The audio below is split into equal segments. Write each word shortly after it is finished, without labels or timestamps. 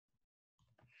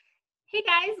Hey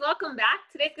guys, welcome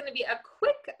back. Today's going to be a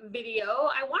quick video.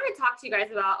 I want to talk to you guys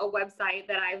about a website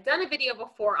that I've done a video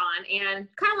before on and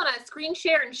kind of want to screen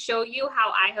share and show you how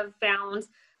I have found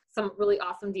some really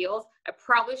awesome deals. I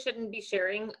probably shouldn't be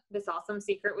sharing this awesome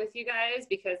secret with you guys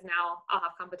because now I'll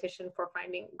have competition for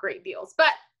finding great deals,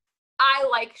 but I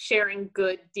like sharing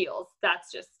good deals.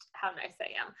 That's just how nice I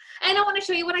am. And I want to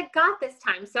show you what I got this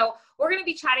time. So we're going to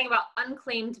be chatting about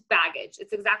Unclaimed baggage.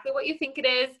 It's exactly what you think it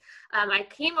is. I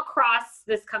came across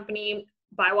this company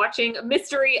by watching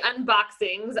mystery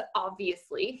unboxings,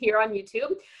 obviously, here on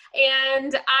YouTube.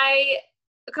 And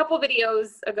a couple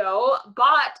videos ago,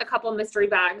 bought a couple mystery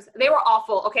bags. They were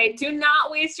awful, okay? Do not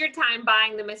waste your time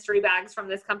buying the mystery bags from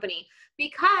this company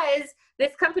because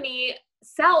this company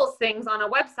sells things on a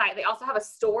website. They also have a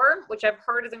store, which I've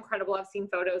heard is incredible. I've seen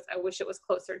photos. I wish it was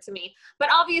closer to me. But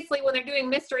obviously, when they're doing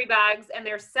mystery bags and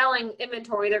they're selling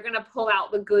inventory, they're going to pull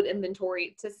out the good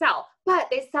inventory to sell. But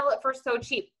they sell it for so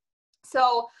cheap.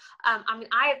 So,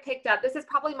 I have picked up, this is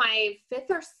probably my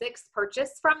 5th or 6th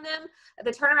purchase from them.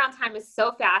 The turnaround time is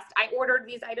so fast. I ordered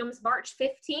these items March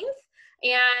 15th.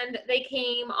 And they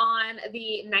came on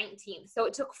the 19th. So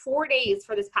it took 4 days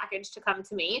for this package to come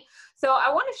to me. So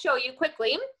I want to show you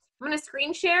quickly. I'm going to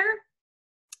screen share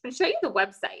and show you the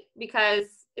website because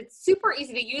it's super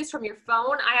easy to use from your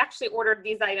phone. I actually ordered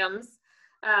these items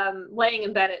laying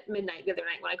in bed at midnight the other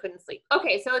night when I couldn't sleep.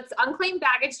 Okay, so it's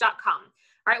unclaimedbaggage.com.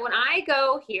 All right, when I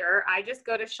go here, I just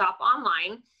go to shop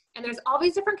online and there's all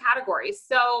these different categories.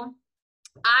 So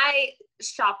I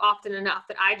shop often enough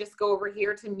that I just go over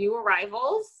here to new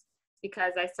arrivals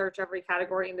because I search every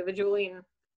category individually and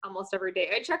almost every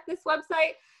day I check this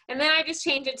website, and then I just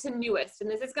change it to newest, and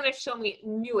this is going to show me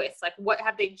newest, like what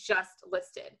have they just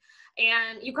listed.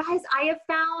 And you guys, I have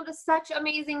found such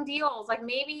amazing deals. Like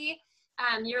maybe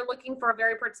you're looking for a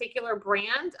very particular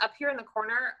brand. Up here in the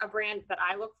corner, a brand that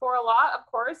I look for a lot, of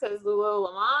course, is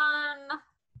Lululemon.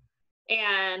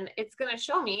 And it's going to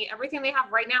show me everything they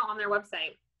have right now on their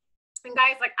website. And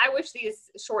guys, like I wish these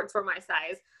shorts were my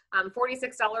size.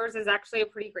 $46 is actually a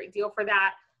pretty great deal for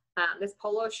that. This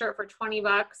polo shirt for 20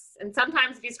 bucks. And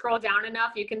sometimes if you scroll down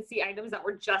enough, you can see items that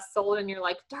were just sold and you're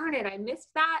like, darn it, I missed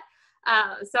that.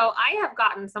 So I have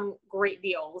gotten some great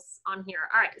deals on here.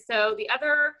 All right. So the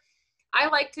other, I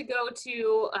like to go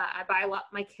to, I buy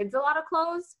my kids a lot of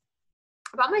clothes.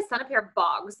 I bought my son a pair of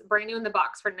Bogs, brand new in the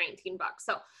box for 19 bucks.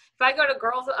 So if I go to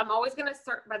girls, I'm always going to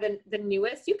search by the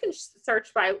newest. You can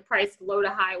search by price low to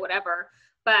high, whatever.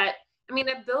 But I mean,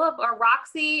 a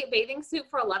Roxy bathing suit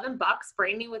for 11 bucks,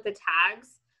 brand new with the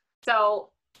tags.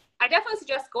 So I definitely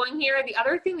suggest going here. The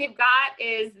other thing they've got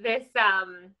is this,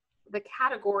 the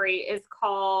category is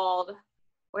called,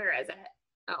 where is it?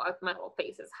 Oh, my little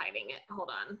face is hiding it. Hold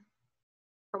on,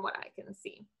 from what I can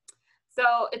see.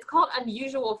 So it's called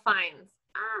Unusual Finds.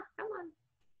 Come on.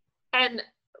 And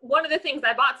one of the things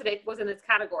I bought today was in this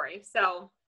category. So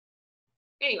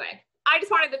anyway, I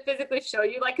just wanted to physically show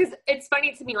you, like, because it's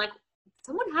funny to me, like,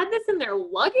 someone had this in their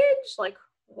luggage? Like,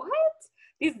 what?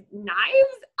 These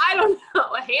knives? I don't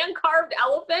know. A hand-carved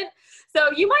elephant?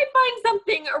 So you might find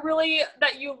something really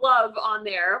that you love on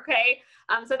there, okay?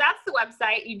 So that's the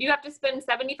website. You do have to spend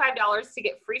 $75 to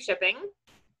get free shipping.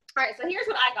 All right, so here's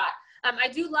what I got. I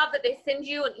do love that they send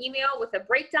you an email with a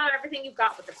breakdown of everything you've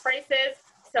got with the prices.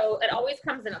 So it always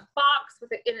comes in a box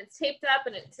with it, and it's taped up.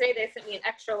 And today they sent me an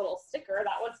extra little sticker.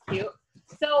 That was cute.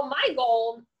 So my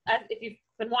goal, if you've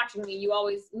been watching me, you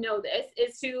always know this,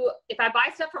 is to, if I buy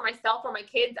stuff for myself or my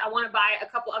kids, I want to buy a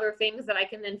couple other things that I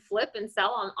can then flip and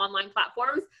sell on online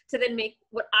platforms to then make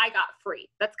what I got free.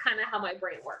 That's kind of how my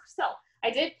brain works. So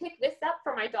I did pick this up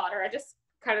for my daughter. I just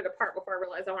cut it apart before I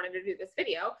realized I wanted to do this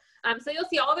video. So you'll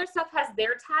see all their stuff has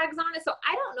their tags on it. So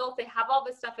I don't know if they have all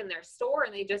this stuff in their store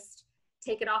and they just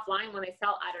take it offline when they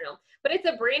sell. I don't know. But it's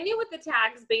a brand new with the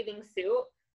tags bathing suit.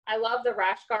 I love the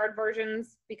rash guard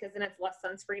versions because then it's less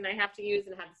sunscreen I have to use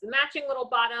and it has the matching little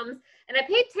bottoms. And I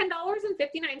paid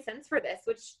 $10.59 for this,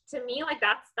 which to me, like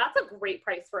that's a great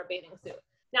price for a bathing suit.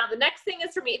 Now, the next thing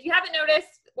is for me, if you haven't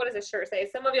noticed, what does this shirt say?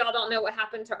 Some of y'all don't know what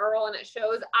happened to Earl, and it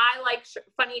shows I like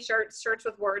funny shirts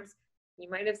with words. You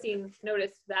might have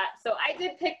noticed that. So I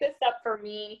did pick this up for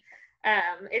me.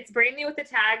 It's brand new with the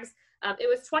tags. It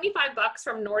was 25 bucks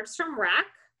from Nordstrom Rack,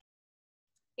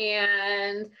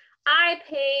 and I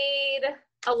paid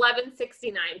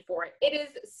 $11.69 for it. It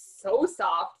is so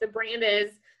soft. The brand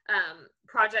is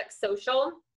Project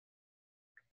Social.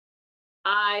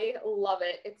 I love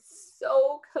it. It's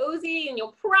so cozy, and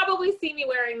you'll probably see me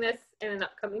wearing this in an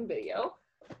upcoming video.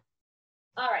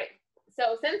 All right,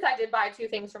 so since I did buy 2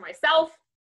 things for myself,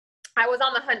 I was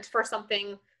on the hunt for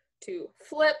something to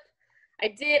flip.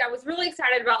 I was really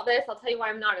excited about this. I'll tell you why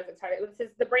I'm not as excited. This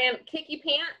is the brand Kiki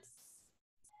Pants.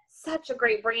 Such a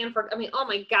great brand for, I mean, oh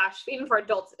my gosh, even for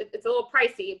adults, it's a little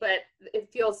pricey, but it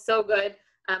feels so good.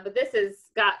 But this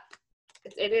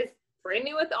it is brand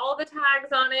new with all the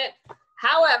tags on it.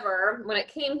 However, when it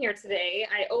came here today,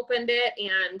 I opened it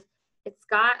and it's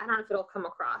got, I don't know if it'll come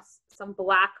across, some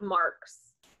black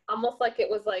marks, almost like it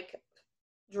was like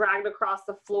dragged across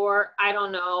the floor. I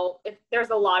don't know. There's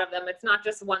a lot of them. It's not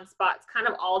just one spot. It's kind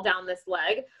of all down this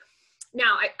leg.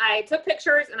 Now, I took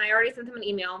pictures and I already sent them an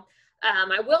email.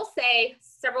 I will say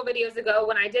several videos ago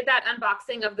when I did that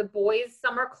unboxing of the boys'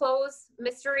 summer clothes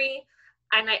mystery,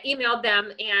 and I emailed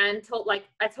them and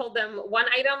I told them one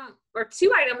item or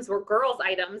two items were girls'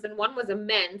 items and one was a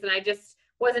men's, and I just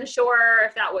wasn't sure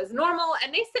if that was normal.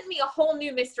 And they sent me a whole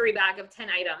new mystery bag of 10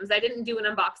 items. I didn't do an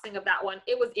unboxing of that one.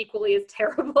 It was equally as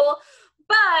terrible,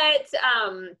 but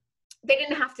they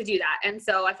didn't have to do that. And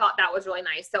so I thought that was really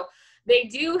nice. So they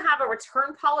do have a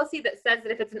return policy that says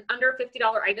that if it's an under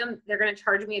 $50 item, they're going to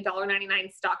charge me a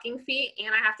 $1.99 stocking fee,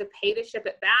 and I have to pay to ship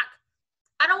it back.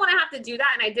 I don't want to have to do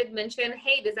that. And I did mention,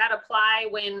 hey, does that apply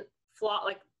when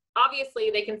obviously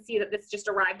they can see that this just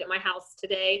arrived at my house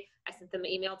today. I sent them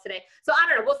an email today. So I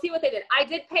don't know. We'll see what they did. I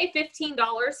did pay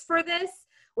 $15 for this,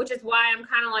 which is why I'm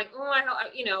kind of like,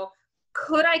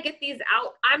 could I get these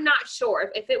out? I'm not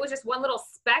sure. If it was just one little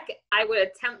speck, I would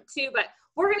attempt to, but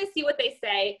we're going to see what they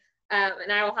say.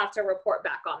 And I will have to report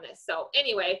back on this. So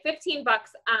anyway, 15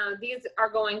 bucks. These are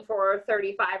going for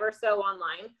 35 or so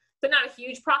online. So not a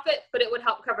huge profit, but it would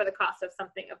help cover the cost of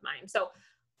something of mine. So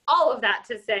all of that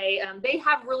to say, they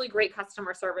have really great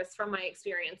customer service from my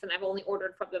experience, and I've only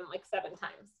ordered from them like 7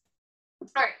 times.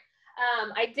 All right.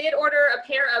 I did order a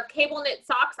pair of cable knit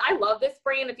socks. I love this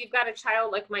brand. If you've got a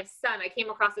child like my son, I came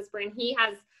across this brand. He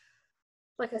has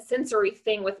like a sensory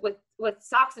thing with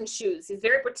socks and shoes. He's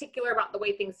very particular about the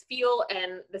way things feel,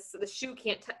 and the shoe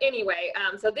can't, anyway.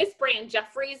 So this brand,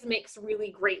 Jeffries, makes really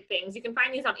great things. You can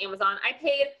find these on Amazon. I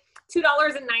paid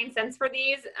 $2.09 for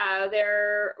these.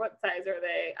 They're, what size are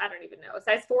they? I don't even know.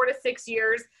 Size 4 to 6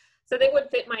 years. So they would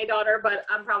fit my daughter, but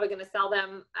I'm probably going to sell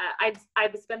them.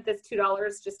 I've spent this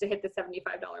 $2 just to hit the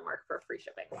 $75 mark for free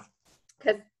shipping,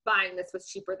 because buying this was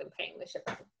cheaper than paying the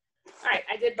shipping. All right,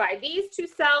 I did buy these to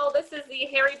sell. This is the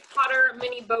Harry Potter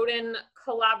Mini Bowden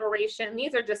collaboration.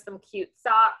 These are just some cute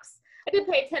socks. I did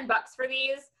pay 10 bucks for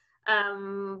these,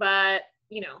 but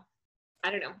I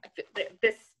don't know.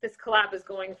 This collab is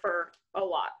going for a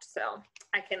lot, so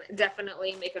I can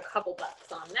definitely make a couple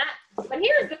bucks on that. But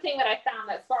here's the thing that I found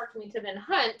that sparked me to then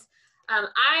hunt.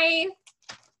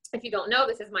 If you don't know,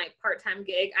 this is my part-time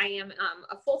gig. I am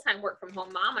a full-time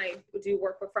work-from-home mom. I do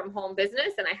work-from-home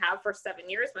business, and I have for 7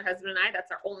 years. My husband and I,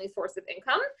 that's our only source of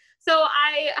income. So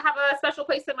I have a special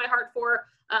place in my heart for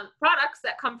products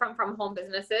that come from home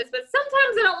businesses, but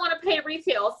sometimes I don't want to pay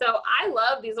retail. So I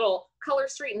love these little Color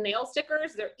Street nail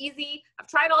stickers. They're easy. I've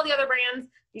tried all the other brands.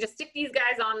 You just stick these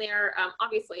guys on there.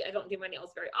 Obviously, I don't do my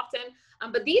nails very often,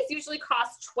 but these usually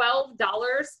cost $12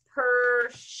 per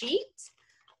sheet.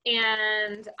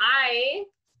 And I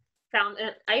found,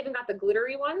 and I even got the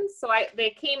glittery ones. So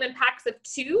they came in packs of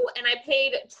 2, and I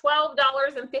paid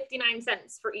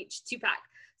 $12.59 for each 2-pack.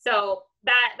 So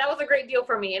that was a great deal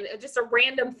for me, and just a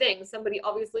random thing. Somebody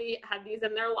obviously had these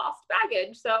in their lost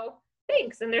baggage. So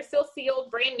thanks. And they're still sealed,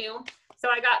 brand new. So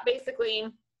I got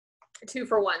basically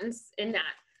 2-for-1s in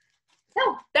that.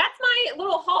 So that's my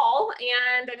little haul,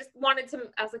 and I just wanted to,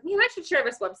 I was like, man, I should share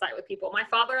this website with people. My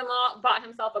father-in-law bought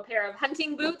himself a pair of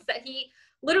hunting boots that he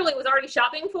literally was already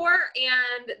shopping for,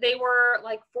 and they were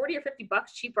like 40 or 50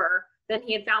 bucks cheaper than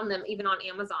he had found them even on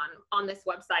Amazon on this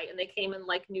website, and they came in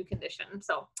like new condition.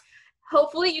 So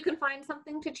hopefully you can find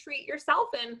something to treat yourself,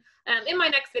 and in my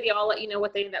next video, I'll let you know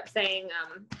what they end up saying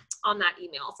on that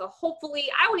email. So hopefully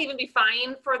I would even be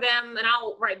fine for them, and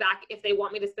I'll write back if they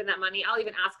want me to spend that money. I'll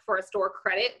even ask for a store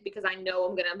credit because I know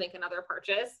I'm gonna make another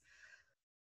purchase.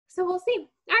 So we'll see.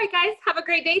 All right, guys, have a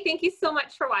great day. Thank you so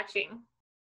much for watching.